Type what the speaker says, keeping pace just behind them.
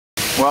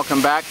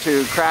Welcome back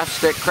to Craft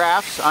Stick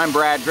Crafts. I'm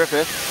Brad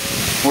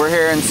Griffith. We're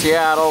here in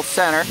Seattle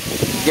Center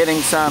getting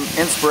some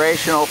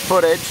inspirational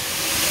footage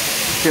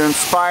to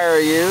inspire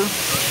you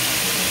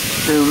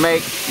to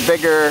make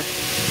bigger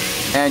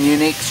and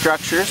unique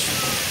structures.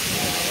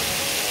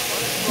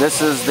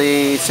 This is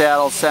the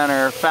Seattle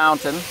Center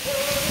fountain.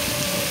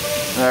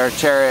 There are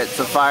chariots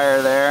of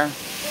fire there.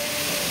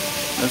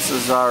 This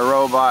is our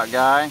robot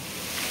guy.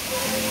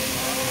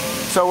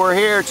 So we're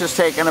here just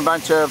taking a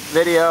bunch of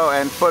video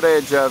and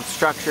footage of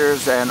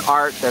structures and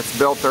art that's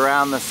built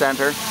around the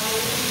center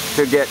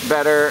to get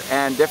better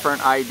and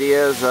different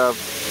ideas of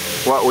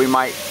what we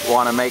might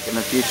want to make in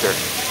the future.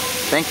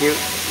 Thank you.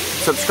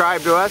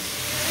 Subscribe to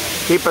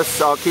us.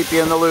 I'll keep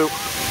you in the loop.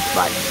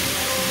 Bye.